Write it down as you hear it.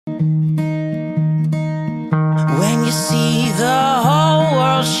the whole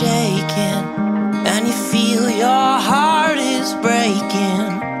world shaking, and you feel your heart is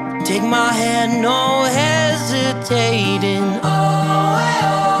breaking. Take my hand, no hesitating.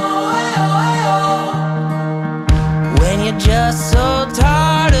 When you're just so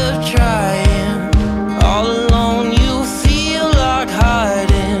tired of trying, all alone you feel like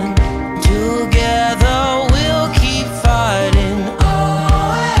hiding. Together we'll keep fighting.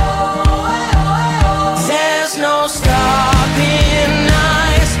 There's no stopping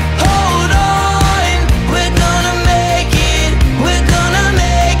us. Hold on, we're gonna make it. We're gonna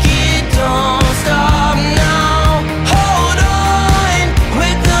make it. Don't stop now. Hold on,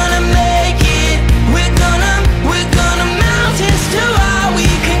 we're gonna make it. We're gonna mountains too high we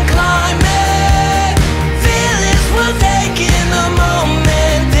can climb it. Fearless, we're taking the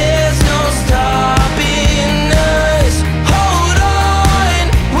moment. There's no stopping us. Hold on,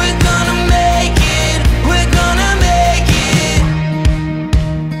 we're gonna make it. We're gonna make it.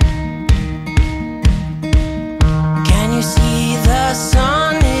 Can you see the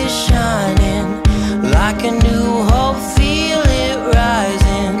sun is shining like a new hope? Feel it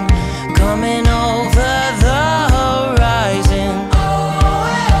rising, coming over the horizon.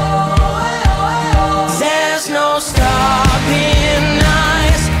 There's no stopping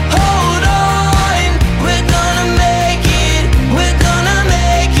us. Hold on, we're gonna make it. We're gonna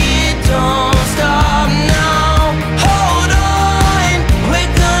make it. Don't stop now. Hold on,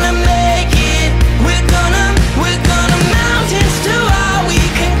 we're gonna make it. We're gonna mountains too high we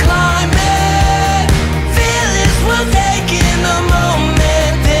can climb it. Fearless, we're taking the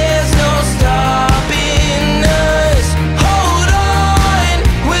moment. There's no stopping us. Hold on,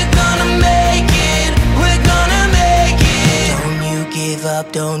 we're gonna make it. We're gonna make it. Don't you give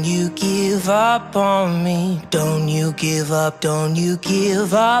up, don't you give up on me. Don't you give up, don't you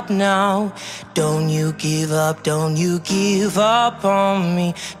give up now. Don't you give up, don't you give up on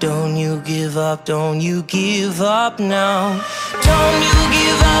me. Don't you give up, don't you give up now. Don't you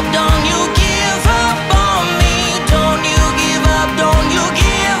give up, don't you give up on me. Don't you give up, don't you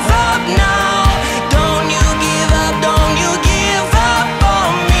give up now. Don't you give up, don't you give up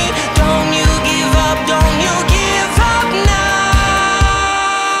on me. Don't you give up, don't you give up now.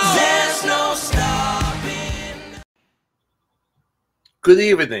 There's no stopping. Good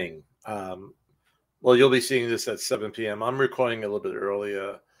evening. Well, you'll be seeing this at 7 p.m. I'm recording a little bit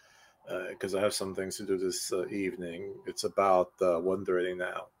earlier because I have some things to do this evening. It's about 1:30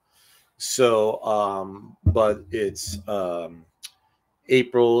 now. So, but it's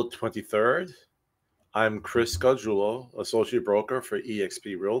April 23rd. I'm Chris Gargiulo, associate broker for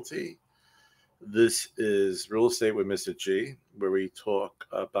eXp Realty. This is Real Estate with Mr. G, where we talk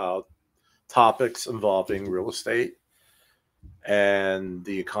about topics involving real estate and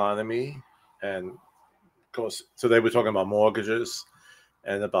the economy. And of course, today we're talking about mortgages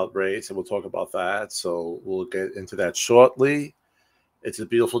and about rates, and we'll talk about that. So we'll get into that shortly. It's a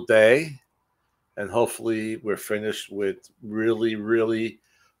beautiful day, and hopefully we're finished with really, really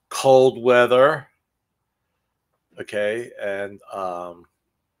cold weather. Okay, and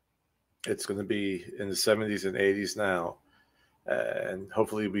it's going to be in the 70s and 80s now. And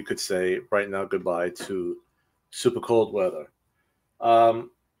hopefully we could say right now goodbye to super cold weather.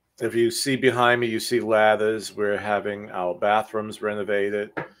 If you see behind me, you see ladders. We're having our bathrooms renovated.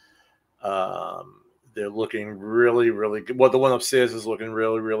 They're looking really, really good. Well, the one upstairs is looking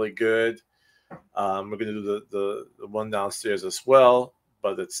really, really good. We're going to do the one downstairs as well,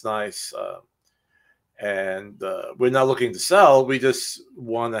 but it's nice. And we're not looking to sell. We just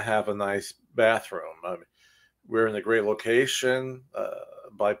want to have a nice bathroom. I mean, we're in a great location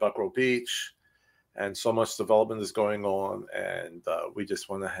by Buckrow Beach, and so much development is going on, and we just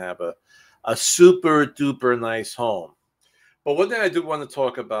want to have a super duper nice home. But one thing I do want to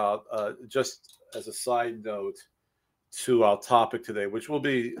talk about, just as a side note to our topic today, which will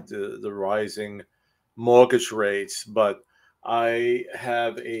be the rising mortgage rates. But I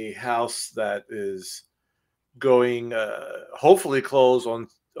have a house that is going, hopefully close on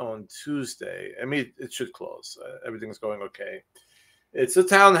Tuesday. I mean, it should close. Everything's going okay. It's a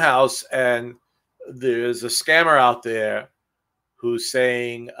townhouse, and there's a scammer out there who's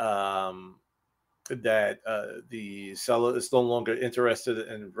saying that the seller is no longer interested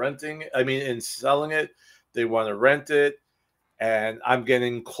in in selling it. They want to rent it. And I'm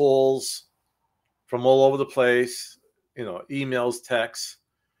getting calls from all over the place, emails, texts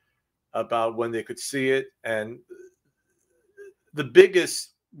about when they could see it. And the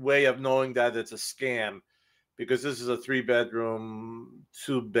biggest way of knowing that it's a scam, because this is a 3-bedroom,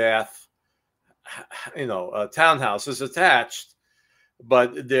 2-bath, townhouse is attached.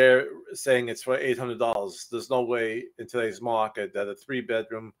 but they're saying it's for $800. There's no way in today's market that a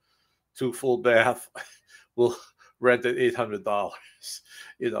 3-bedroom, 2 full bath will rent at $800.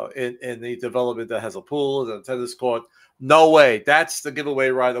 In the development that has a pool and a tennis court, no way. That's the giveaway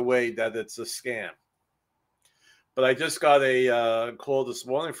right away that it's a scam. But I just got a call this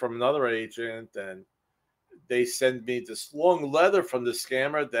morning from another agent, and they sent me this long letter from the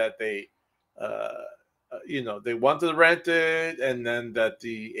scammer that they wanted to rent it, and then that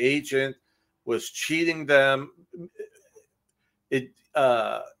the agent was cheating them. It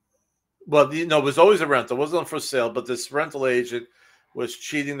was always a rental. It wasn't for sale, but this rental agent was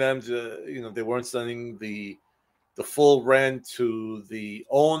cheating them to, they weren't sending the full rent to the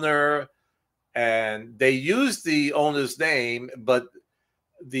owner, and they used the owner's name, but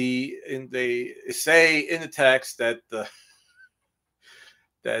they say in the text that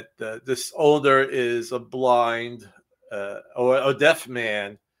this owner is a blind or a deaf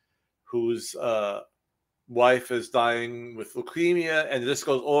man whose wife is dying with leukemia, and this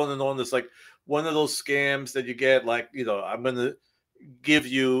goes on and on. It's like one of those scams that you get, like, I'm going to give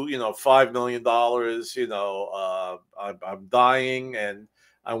you, $5 million, I'm dying and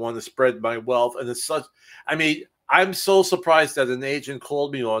I want to spread my wealth. And it's such, I'm so surprised that an agent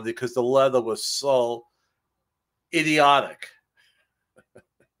called me on it because the letter was so idiotic.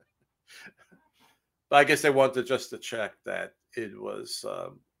 But I guess they wanted just to check that it was,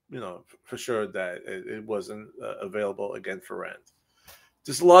 for sure that it wasn't available again for rent.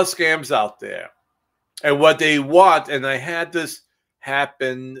 There's a lot of scams out there. And what they want, and I had this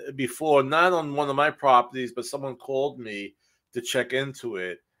happen before, not on one of my properties, but someone called me to check into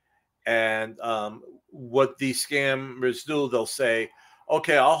it. And what these scammers do, they'll say,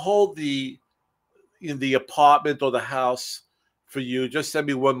 okay, I'll hold the apartment or the house for you. Just send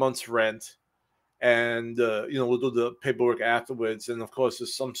me 1 month's rent. And, we'll do the paperwork afterwards. And, of course,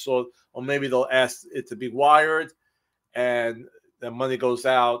 there's some sort, or maybe they'll ask it to be wired, and the money goes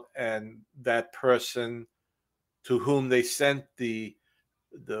out, and that person to whom they sent the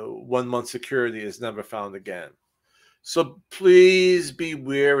 1 month security is never found again. So please be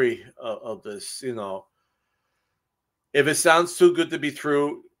wary of this. If it sounds too good to be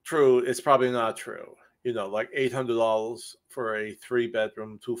true, it's probably not true. Like $800 for a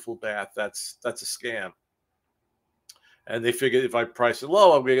 3-bedroom, 2 full bath. That's a scam. And they figured if I price it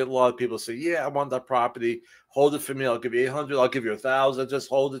low, I'm going to get a lot of people say, yeah, I want that property. Hold it for me. I'll give you $800. I'll give you $1,000. Just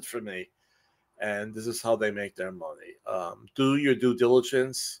hold it for me. And this is how they make their money. Do your due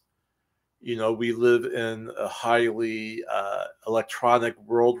diligence. We live in a highly electronic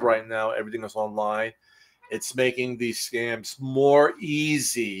world right now. Everything is online. It's making these scams more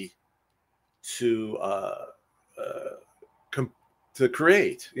easy to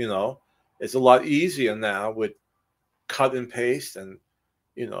create. It's a lot easier now with cut and paste and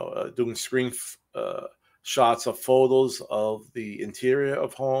doing screen shots of photos of the interior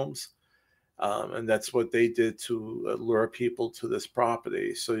of homes, and that's what they did to lure people to this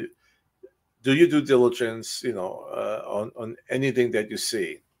property. So do your due diligence on anything that you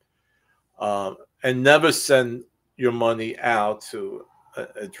see, and never send your money out to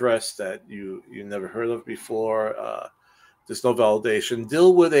address that you never heard of before. There's no validation.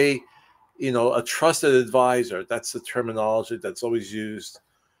 Deal with a trusted advisor. That's the terminology that's always used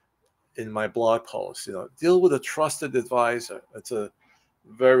in my blog posts. Deal with a trusted advisor. It's a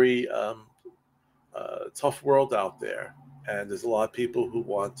very tough world out there, and there's a lot of people who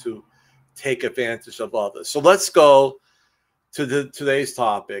want to take advantage of others. So let's go to today's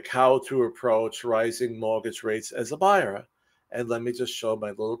topic: how to approach rising mortgage rates as a buyer. And let me just show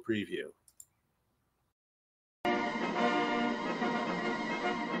my little preview.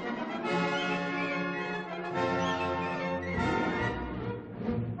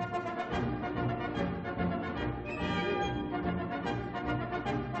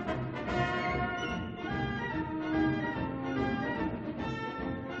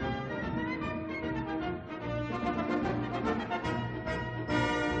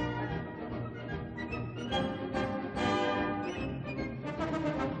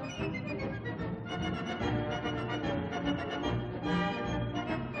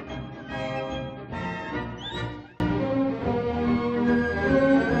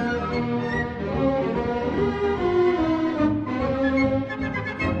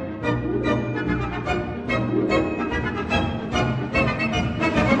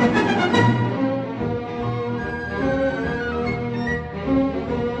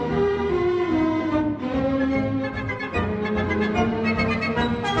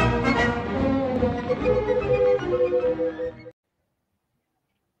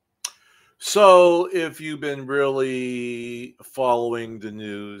 So if you've been really following the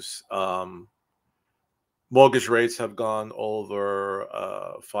news, mortgage rates have gone over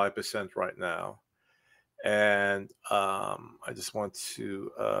 5% right now. And I just want to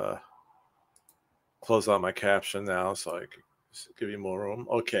close out my caption now so I can give you more room.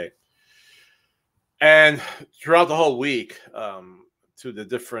 Okay. And throughout the whole week, to the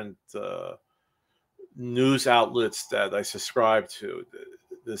different news outlets that I subscribe to,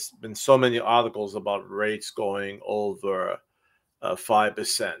 there's been so many articles about rates going over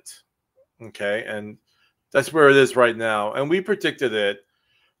 5%. Okay. And that's where it is right now. And we predicted it.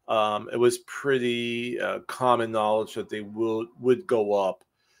 It was pretty common knowledge that they would go up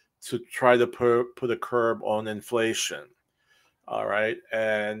to try to put a curb on inflation. All right.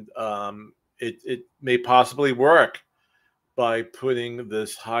 And it may possibly work by putting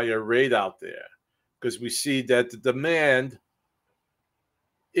this higher rate out there, because we see that the demand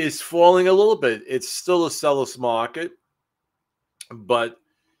is falling a little bit. It's still a seller's market, but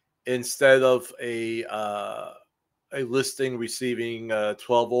instead of a listing receiving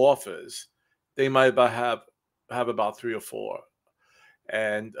 12 offers, they might have about 3 or 4.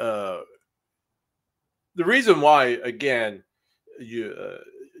 And the reason why, again, you're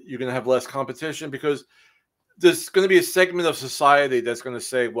going to have less competition, because there's going to be a segment of society that's going to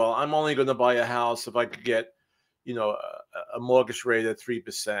say, well, I'm only going to buy a house if I could get, a mortgage rate at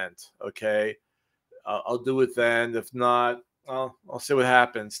 3%. Okay. I'll do it then. If not, I'll see what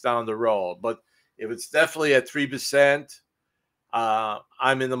happens down the road. But if it's definitely at 3%,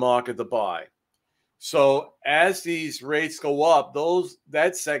 I'm in the market to buy. So as these rates go up,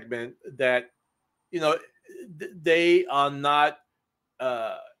 that segment that, they are not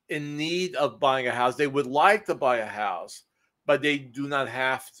in need of buying a house. They would like to buy a house, but they do not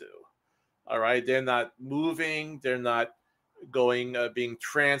have to. All right. They're not moving. They're not being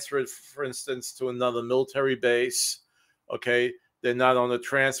transferred, for instance, to another military base. Okay. They're not on a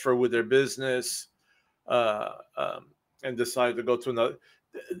transfer with their business and decide to go to another.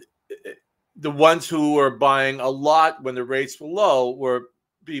 The ones who were buying a lot when the rates were low were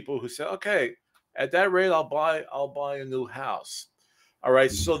people who said, okay, at that rate, I'll buy a new house. All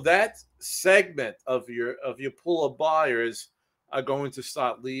right. So that segment of your pool of buyers are going to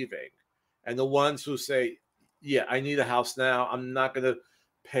start leaving. And the ones who say, yeah, I need a house now. I'm not going to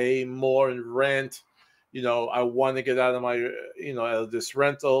pay more in rent. I want to get out of my, out of this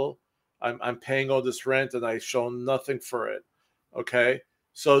rental. I'm paying all this rent and I show nothing for it. Okay.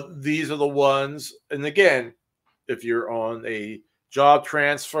 So these are the ones. And again, if you're on a job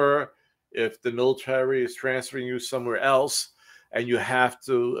transfer, if the military is transferring you somewhere else and you have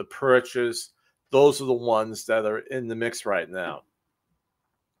to purchase, those are the ones that are in the mix right now.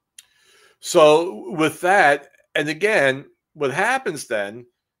 So with that, and again, what happens then,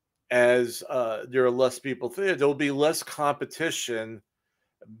 as there are less people there will be less competition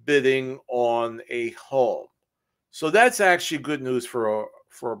bidding on a home. So that's actually good news for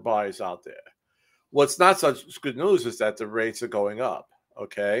buyers out there. What's not such good news is that the rates are going up.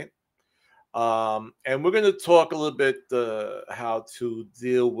 Okay. And we're going to talk a little bit how to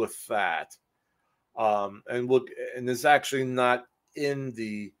deal with that. And it's actually not in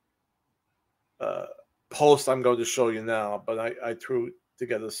the post I'm going to show you now, but I threw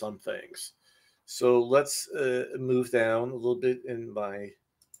together some things. So let's move down a little bit in my,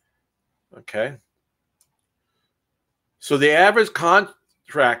 okay. So the average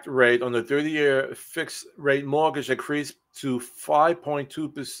contract rate on the 30-year fixed rate mortgage increased to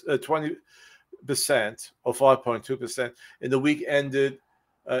 5.2%, 20% or 5.2% in the week ended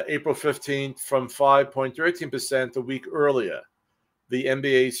April 15th from 5.13% the week earlier, the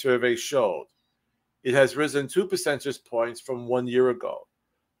MBA survey showed. It has risen 2 percentage points from 1 year ago.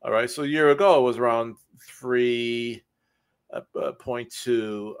 All right, so a year ago it was around 3.2.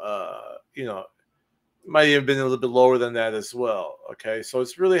 Might have been a little bit lower than that as well. Okay, so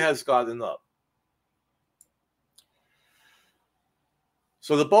it really has gotten up.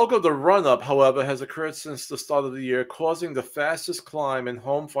 So the bulk of the run-up, however, has occurred since the start of the year, causing the fastest climb in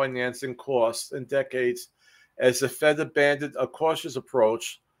home financing costs in decades as the Fed abandoned a cautious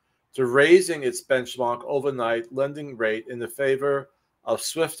approach to raising its benchmark overnight lending rate in the favor of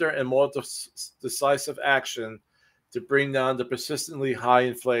swifter and more decisive action to bring down the persistently high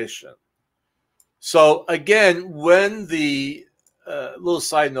inflation. So again, when the little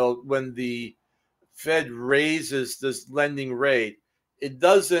side note, when the Fed raises this lending rate, it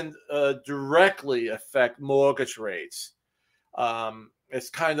doesn't directly affect mortgage rates. It's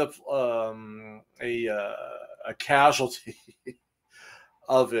kind of a casualty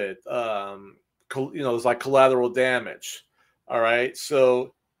of it. It's like collateral damage. All right.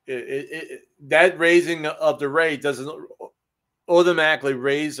 So that raising of the rate doesn't automatically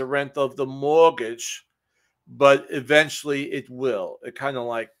raise the rent of the mortgage, but eventually it will. It kind of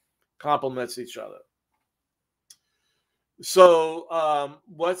like complements each other. So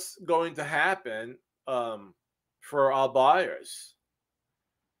what's going to happen for our buyers?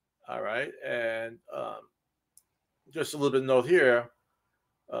 All right, and just a little bit of note here,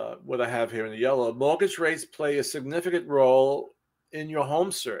 what I have here in the yellow. Mortgage rates play a significant role in your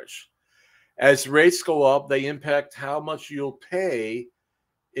home search. As rates go up, they impact how much you'll pay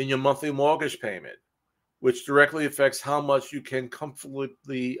in your monthly mortgage payment, which directly affects how much you can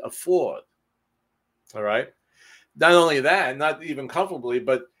comfortably afford. All right. Not only that, not even comfortably,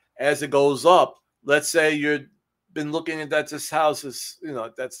 but as it goes up, let's say you've been looking at that this house is,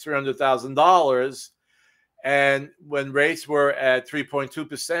 that's $300,000. And when rates were at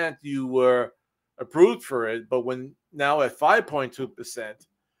 3.2%, you were approved for it. But when now at 5.2%,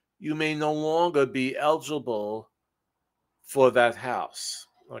 you may no longer be eligible for that house.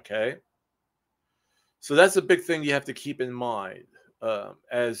 Okay. So that's a big thing you have to keep in mind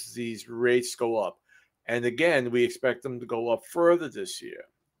as these rates go up. And again, we expect them to go up further this year.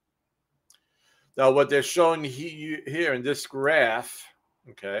 Now, what they're showing here in this graph,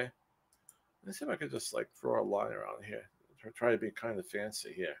 okay, let's see if I could just like draw a line around here. Try to be kind of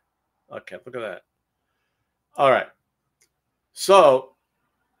fancy here. Okay, look at that. All right. So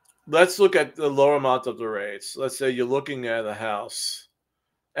let's look at the lower amount of the rates. Let's say you're looking at a house.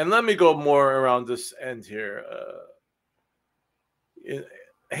 And let me go more around this end here. In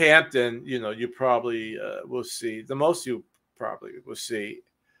Hampton, you probably will see, the most you probably will see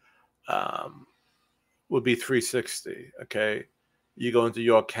would be 360, okay? You go into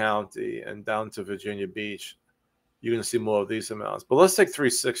York County and down to Virginia Beach, you're going to see more of these amounts. But let's take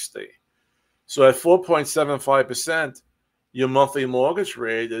 360. So at 4.75%, your monthly mortgage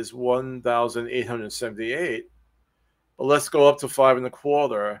rate is $1,878. But let's go up to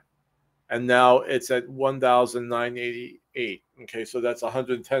 5.25, and now it's at $1,988. Okay, so that's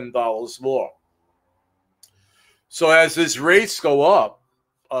 $110 more. So as these rates go up,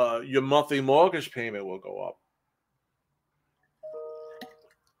 your monthly mortgage payment will go up.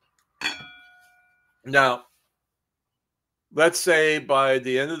 Now, let's say by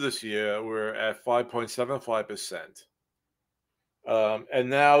the end of this year, we're at 5.75%. And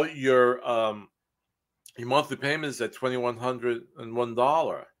now your monthly payment is at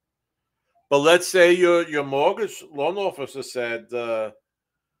 $2,101. But let's say your mortgage loan officer said, the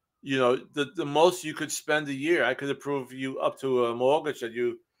most you could spend a year, I could approve you up to a mortgage that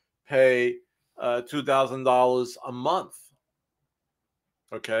you pay $2,000 a month.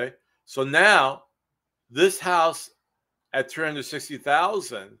 Okay, so now this house at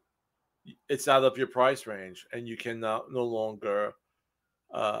 $360,000, it's out of your price range, and you can no longer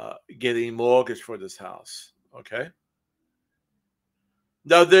get a mortgage for this house. Okay.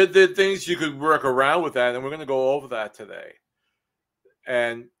 Now, there are things you could work around with that, and we're going to go over that today.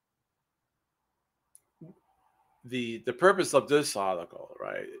 And the purpose of this article,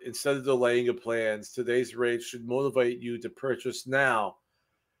 right, instead of delaying your plans, today's rates should motivate you to purchase now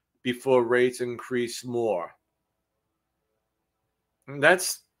before rates increase more. And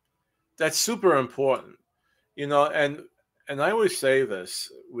that's super important, and I always say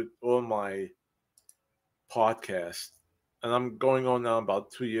this with all my podcasts, and I'm going on now about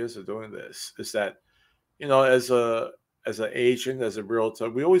 2 years of doing this, is that, as an agent, as a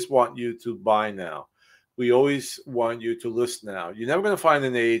realtor, we always want you to buy now. We always want you to list now. You're never going to find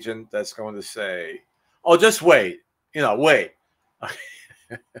an agent that's going to say, oh, just wait, wait.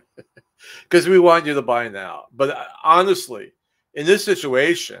 Because we want you to buy now. But honestly, in this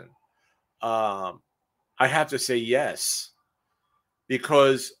situation, I have to say yes,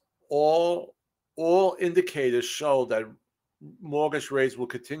 because all indicators show that mortgage rates will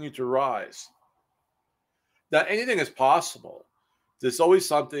continue to rise. Now, anything is possible. There's always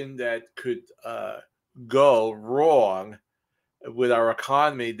something that could go wrong with our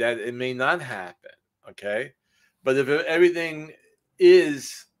economy that it may not happen, okay? But if everything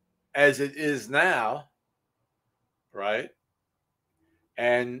is as it is now, right,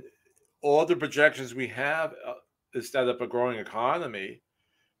 and all the projections we have instead of a growing economy,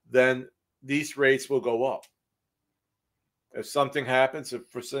 then these rates will go up. If something happens, if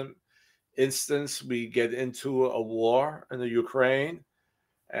for some instance we get into a war in the Ukraine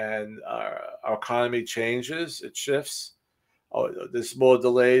and our economy changes, it shifts, there's more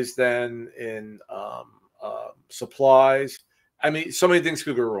delays than in supplies. I mean, so many things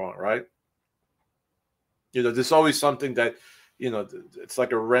could go wrong, right? There's always something that, it's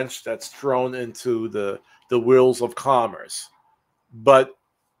like a wrench that's thrown into the wheels of commerce. But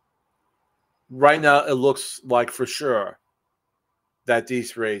right now it looks like for sure that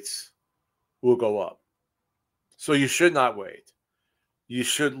these rates will go up. So you should not wait. You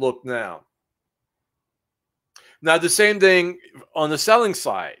should look now. Now, the same thing on the selling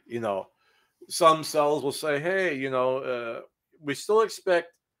side, some sellers will say, hey, we still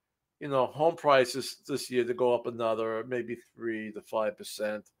expect, home prices this year to go up another maybe 3 to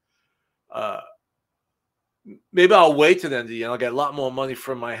 5%. Maybe I'll wait to the end of the year and I'll get a lot more money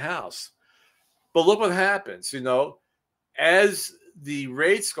from my house. But look what happens, as the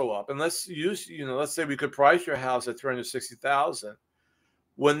rates go up, and let's say we could price your house at $360,000.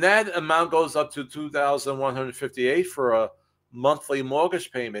 When that amount goes up to $2,158 for a monthly mortgage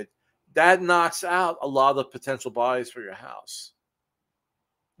payment, that knocks out a lot of potential buyers for your house.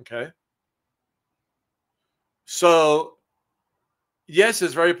 Okay. So, yes,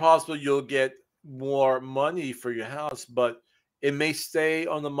 it's very possible you'll get more money for your house, but it may stay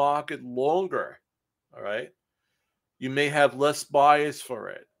on the market longer. All right. You may have less buyers for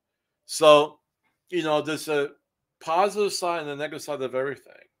it. So, there's a positive side and a negative side of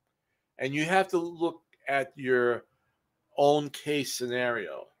everything. And you have to look at your own case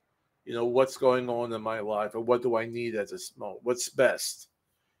scenario. What's going on in my life, or what do I need at this moment? What's best?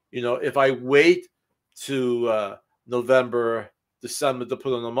 If I wait to November, December to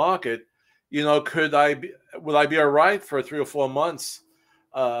put on the market, would I be all right for 3 or 4 months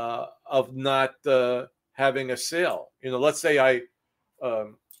of not having a sale? Let's say I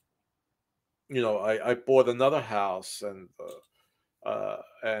bought another house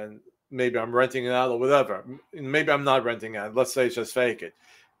and maybe I'm renting it out or whatever. Maybe I'm not renting it out. Let's say it's just vacant.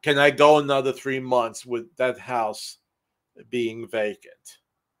 Can I go another 3 months with that house being vacant?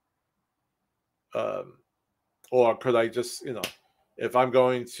 Or could I just, if I'm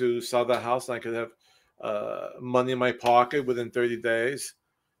going to sell the house and I could have money in my pocket within 30 days,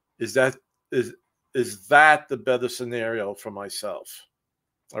 is that the better scenario for myself?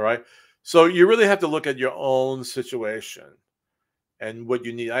 All right. So you really have to look at your own situation and what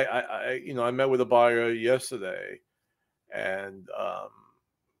you need. I met with a buyer yesterday, and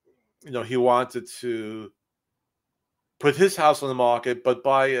he wanted to put his house on the market, but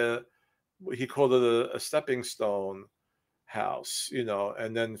buy he called it a stepping stone house,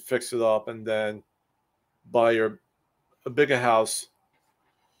 and then fix it up, and then buy a bigger house,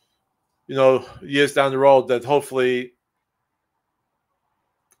 years down the road that hopefully,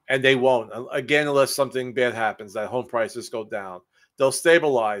 and they won't, again, unless something bad happens, that home prices go down. They'll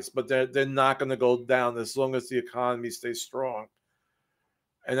stabilize, but they're not going to go down as long as the economy stays strong.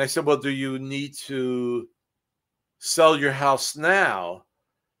 And I said, well, do you need to sell your house now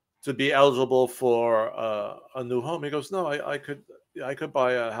to be eligible for a new home? He goes, no, I could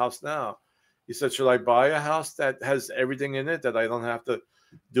buy a house now. He said, should I buy a house that has everything in it, that I don't have to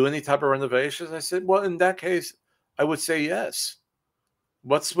do any type of renovations? I said, well, in that case, I would say yes.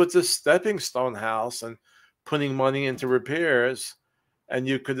 What's with this stepping stone house and putting money into repairs, and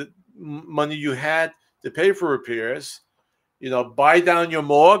money you had to pay for repairs, buy down your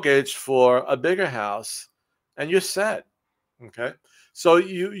mortgage for a bigger house, and you're set. Okay. So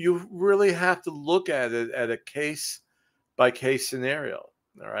you really have to look at it at a case by case scenario.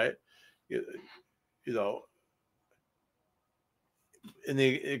 All right. In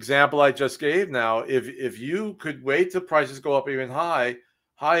the example I just gave now, if you could wait till prices go up even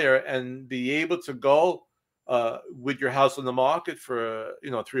higher and be able to go with your house on the market for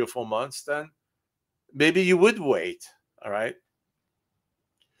 3 or 4 months, then maybe you would wait. All right.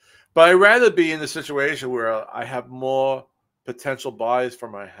 But I'd rather be in a situation where I have more potential buyers for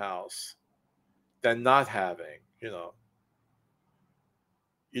my house than not having.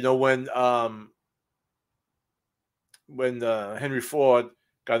 When Henry Ford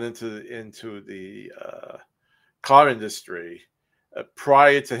got into the car industry,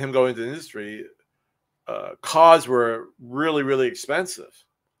 prior to him going into the industry, cars were really, really expensive,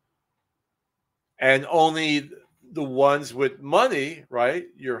 and only the ones with money, right,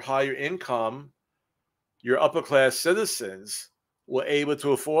 your higher income, your upper class citizens, were able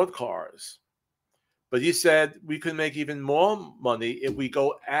to afford cars. But he said we could make even more money if we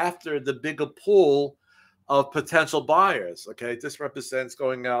go after the bigger pool of potential buyers. Okay, this represents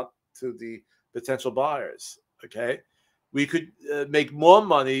going out to the potential buyers. Okay, we could make more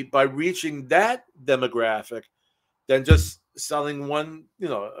money by reaching that demographic than just selling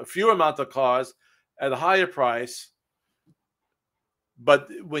a few amount of cars at a higher price. But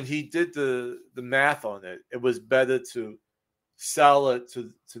when he did the math on it, it was better to sell it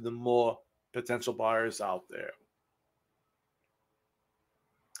to the more potential buyers out there.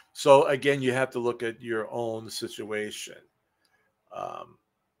 So again, you have to look at your own situation.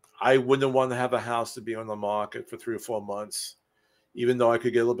 I wouldn't want to have a house to be on the market for 3 or 4 months, even though I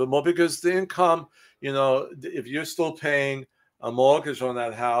could get a little bit more, because the income, if you're still paying a mortgage on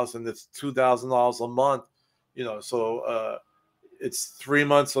that house and it's $2,000 a month, so it's 3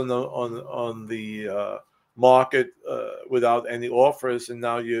 months on the market without any offers, and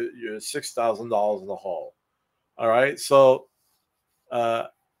now you're $6,000 in the hole. All right, so the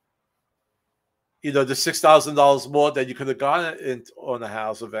 $6,000 more that you could have gotten on the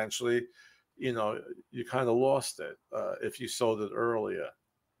house eventually, you kind of lost it if you sold it earlier.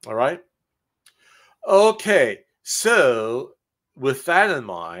 All right. Okay, so with that in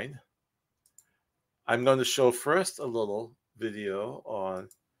mind, I'm going to show first a little video on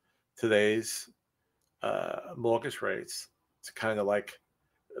today's mortgage rates to kind of like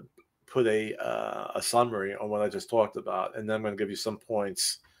put a summary on what I just talked about, and then I'm going to give you some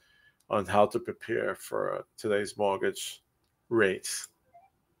points on how to prepare for today's mortgage rates.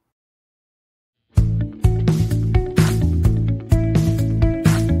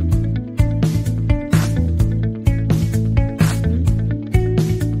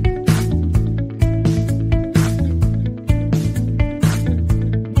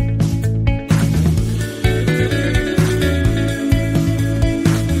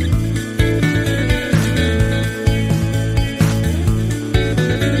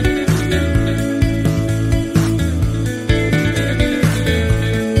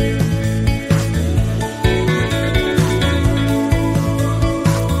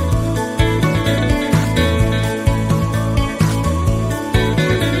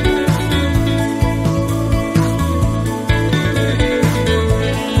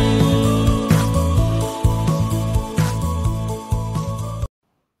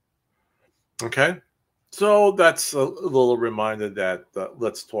 Okay, so that's a little reminder that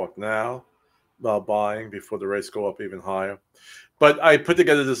let's talk now about buying before the rates go up even higher. But I put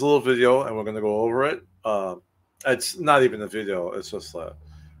together this little video, and we're going to go over it. It's not even a video; it's just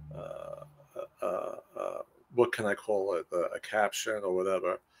what can I call it? A caption or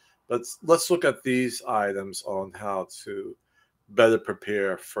whatever. But let's look at these items on how to better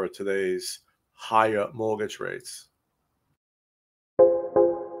prepare for today's higher mortgage rates.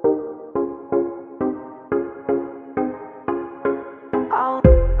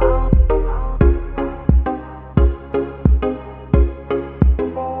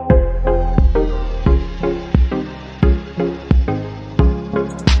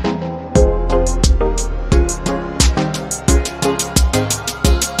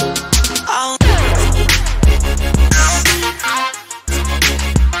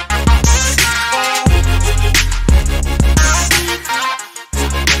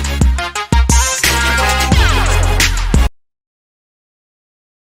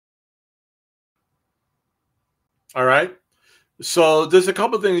 All right. So there's a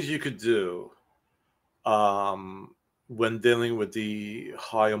couple of things you could do when dealing with the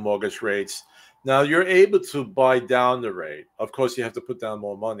higher mortgage rates. Now, you're able to buy down the rate. Of course, you have to put down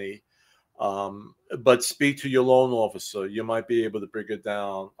more money, but speak to your loan officer. You might be able to bring it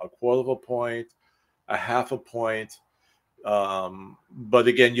down 1/4 point, 1/2 point. But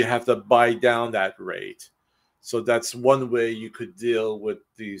again, you have to buy down that rate. So that's one way you could deal with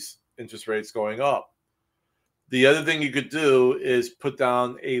these interest rates going up. The other thing you could do is put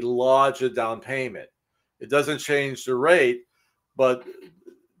down a larger down payment. It doesn't change the rate, but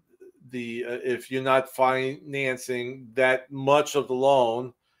if you're not financing that much of the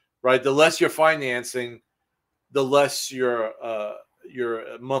loan, right? The less you're financing, the less your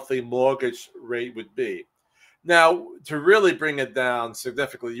monthly mortgage rate would be. Now, to really bring it down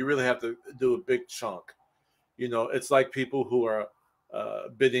significantly, you really have to do a big chunk. It's like people who are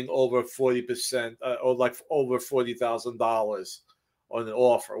bidding over 40% or like over $40,000 on an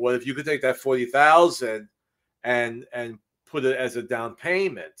offer. Well, if you could take that $40,000 and put it as a down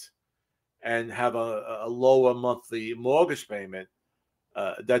payment and have a lower monthly mortgage payment,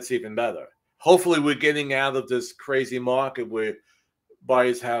 that's even better. Hopefully, we're getting out of this crazy market where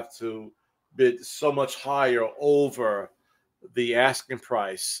buyers have to bid so much higher over the asking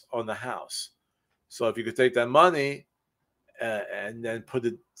price on the house. So if you could take that money and then put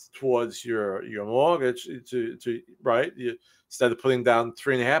it towards your mortgage right, instead of putting down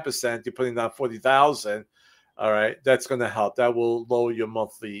 3.5%, you're putting down 40,000. All right, that's going to help. That will lower your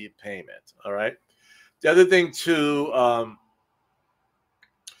monthly payment. All right. The other thing too,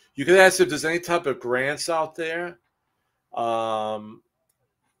 you can ask if there's any type of grants out there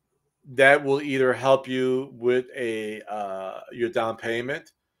that will either help you with your down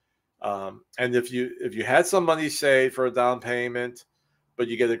payment. And if you had some money saved for a down payment, but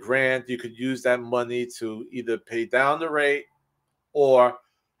you get a grant, you could use that money to either pay down the rate or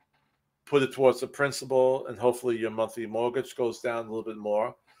put it towards the principal, and hopefully your monthly mortgage goes down a little bit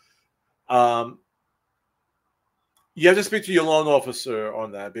more. You have to speak to your loan officer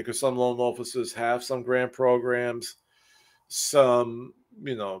on that, because some loan officers have some grant programs, some,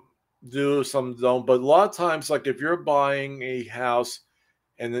 do, some don't. But a lot of times, like if you're buying a house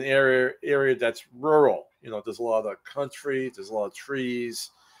in an area that's rural, there's a lot of country, there's a lot of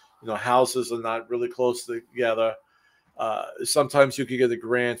trees, houses are not really close together. Sometimes you could get a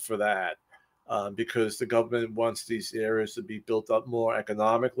grant for that, because the government wants these areas to be built up more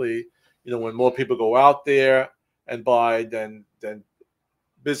economically. When more people go out there and buy, then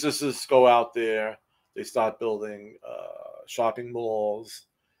businesses go out there. They start building shopping malls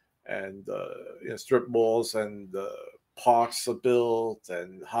and strip malls, and parks are built,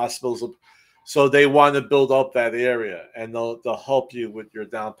 and hospitals. So they want to build up that area, and they'll help you with your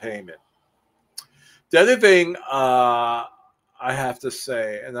down payment. The other thing I have to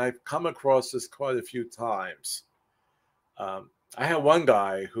say, and I've come across this quite a few times. I had one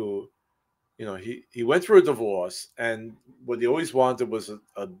guy who, he went through a divorce, and what he always wanted was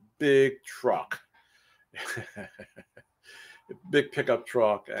a big truck, a big pickup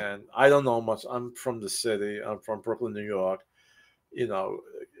truck. And I don't know much. I'm from the city. I'm from Brooklyn, New York.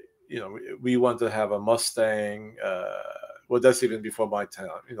 We want to have a Mustang. Well, that's even before my time.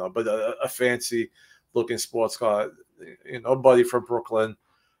 But a fancy looking sports car. A buddy from Brooklyn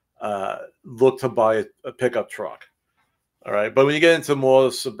looked to buy a pickup truck. All right. But when you get into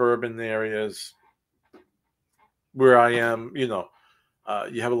more suburban areas where I am, you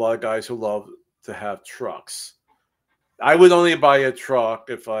have a lot of guys who love to have trucks. I would only buy a truck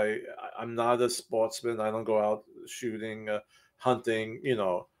if I'm not a sportsman. I don't go out shooting, hunting,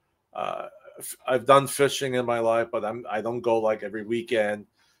 I've done fishing in my life, but I don't go like every weekend.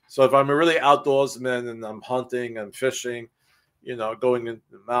 So if I'm a really outdoorsman and I'm hunting and fishing, going in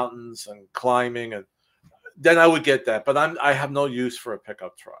the mountains and climbing, and then I would get that. But I have no use for a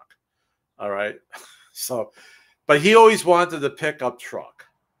pickup truck. All right. So, but he always wanted a pickup truck,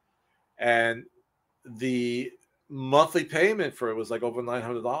 and the monthly payment for it was like over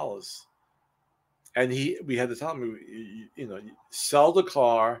 $900. And we had to tell him, sell the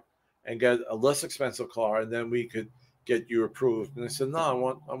car and get a less expensive car, and then we could get you approved. And I said,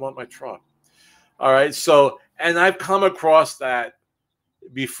 no, I want my truck. All right. So, and I've come across that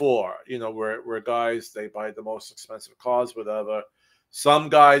before, where guys, they buy the most expensive cars, whatever. Some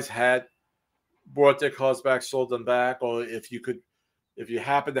guys had brought their cars back, sold them back, or if you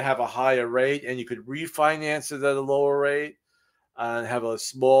happen to have a higher rate and you could refinance it at a lower rate and have a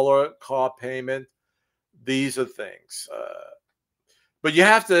smaller car payment, these are things. But you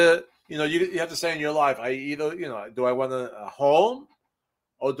have to, you have to say in your life, I either, do I want a home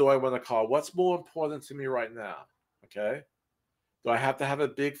or do I want a car? What's more important to me right now? Okay. Do I have to have a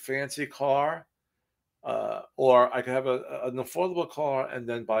big fancy car? Or I could have an affordable car and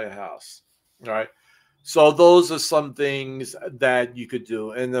then buy a house. All right. So those are some things that you could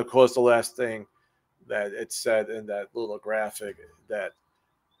do. And of course, the last thing that it said in that little graphic, that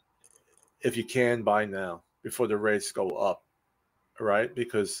if you can, buy now before the rates go up. Right?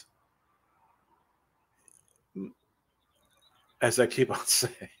 Because as I keep on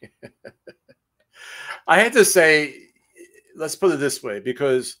saying, I had to say, let's put it this way,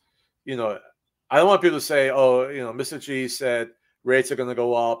 because, I don't want people to say, oh, Mr. G said rates are going to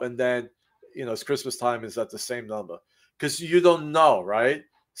go up, and then, it's Christmas time, is at the same number, because you don't know, right?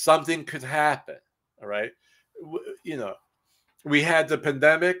 Something could happen. All right. We had the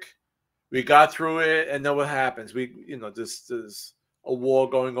pandemic, we got through it, and then what happens? There's a war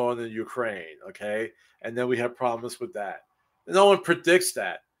going on in Ukraine. Okay. And then we have problems with that. And no one predicts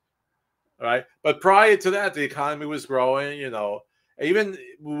that. All right. But prior to that, the economy was growing, even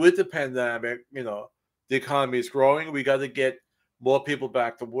with the pandemic, the economy is growing. We got to get more people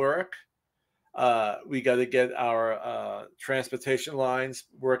back to work. We got to get our transportation lines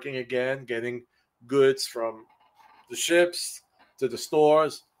working again, getting goods from the ships to the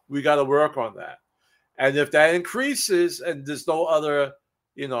stores. We got to work on that. And if that increases and there's no other,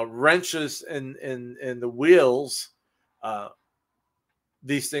 wrenches in the wheels,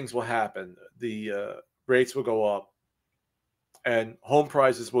 these things will happen. The rates will go up and home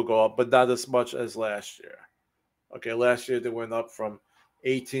prices will go up, but not as much as last year. Okay, last year they went up from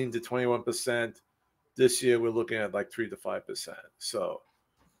 18 to 21%. This year we're looking at like 3 to 5%. So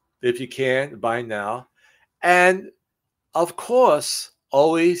if you can, buy now. And of course,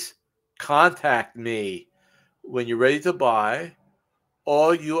 always contact me when you're ready to buy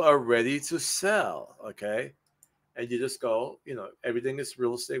or you are ready to sell. Okay. And you just go, everything is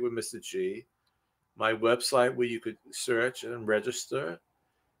real estate with Mr. G. My website where you could search and register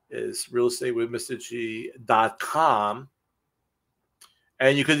is realestatewithmrg.com.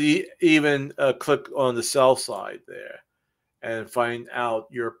 And you could even click on the sell side there and find out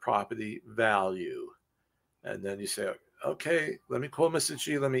your property value. And then you say, okay, let me call Mr.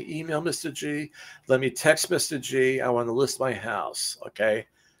 G. Let me email Mr. G. Let me text Mr. G. I want to list my house. Okay.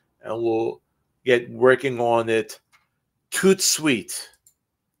 And we'll get working on it. Toot sweet.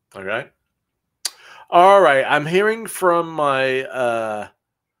 All right. All right. I'm hearing from my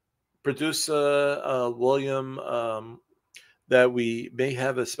producer, William, that we may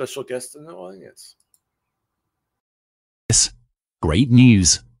have a special guest in the audience. Yes, great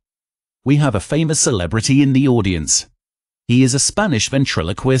news. We have a famous celebrity in the audience. He is a Spanish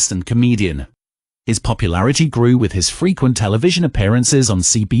ventriloquist and comedian. His popularity grew with his frequent television appearances on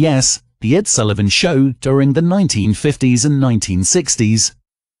CBS, The Ed Sullivan Show during the 1950s and 1960s.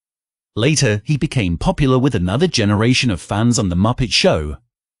 Later, he became popular with another generation of fans on The Muppet Show.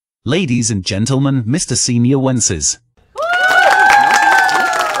 Ladies and gentlemen, Mr. Senior Wences.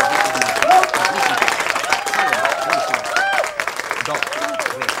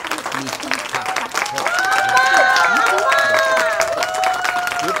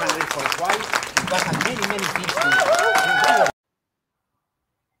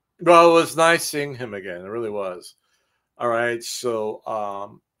 Well, it was nice seeing him again. It really was. All right. So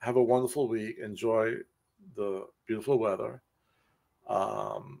have a wonderful week. Enjoy the beautiful weather.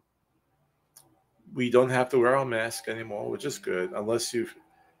 We don't have to wear our mask anymore, which is good, unless you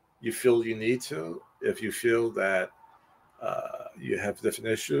feel you need to. If you feel that you have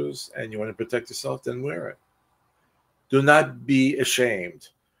different issues and you want to protect yourself, then wear it. Do not be ashamed.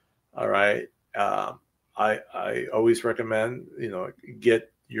 All right. I always recommend,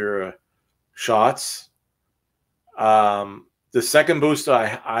 get your shots. The second booster,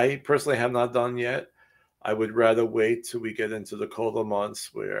 I personally have not done yet. I would rather wait till we get into the colder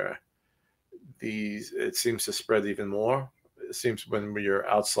months where it seems to spread even more. It seems when you're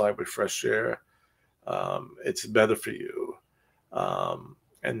outside with fresh air, it's better for you.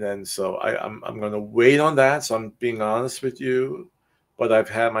 And then so I'm going to wait on that. So I'm being honest with you, but I've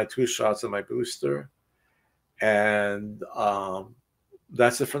had my 2 shots of my booster, and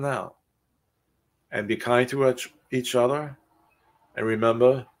that's it for now. And be kind to each other. And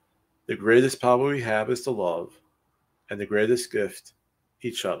remember, the greatest power we have is to love, and the greatest gift,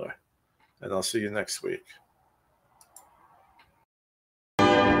 each other. And I'll see you next week.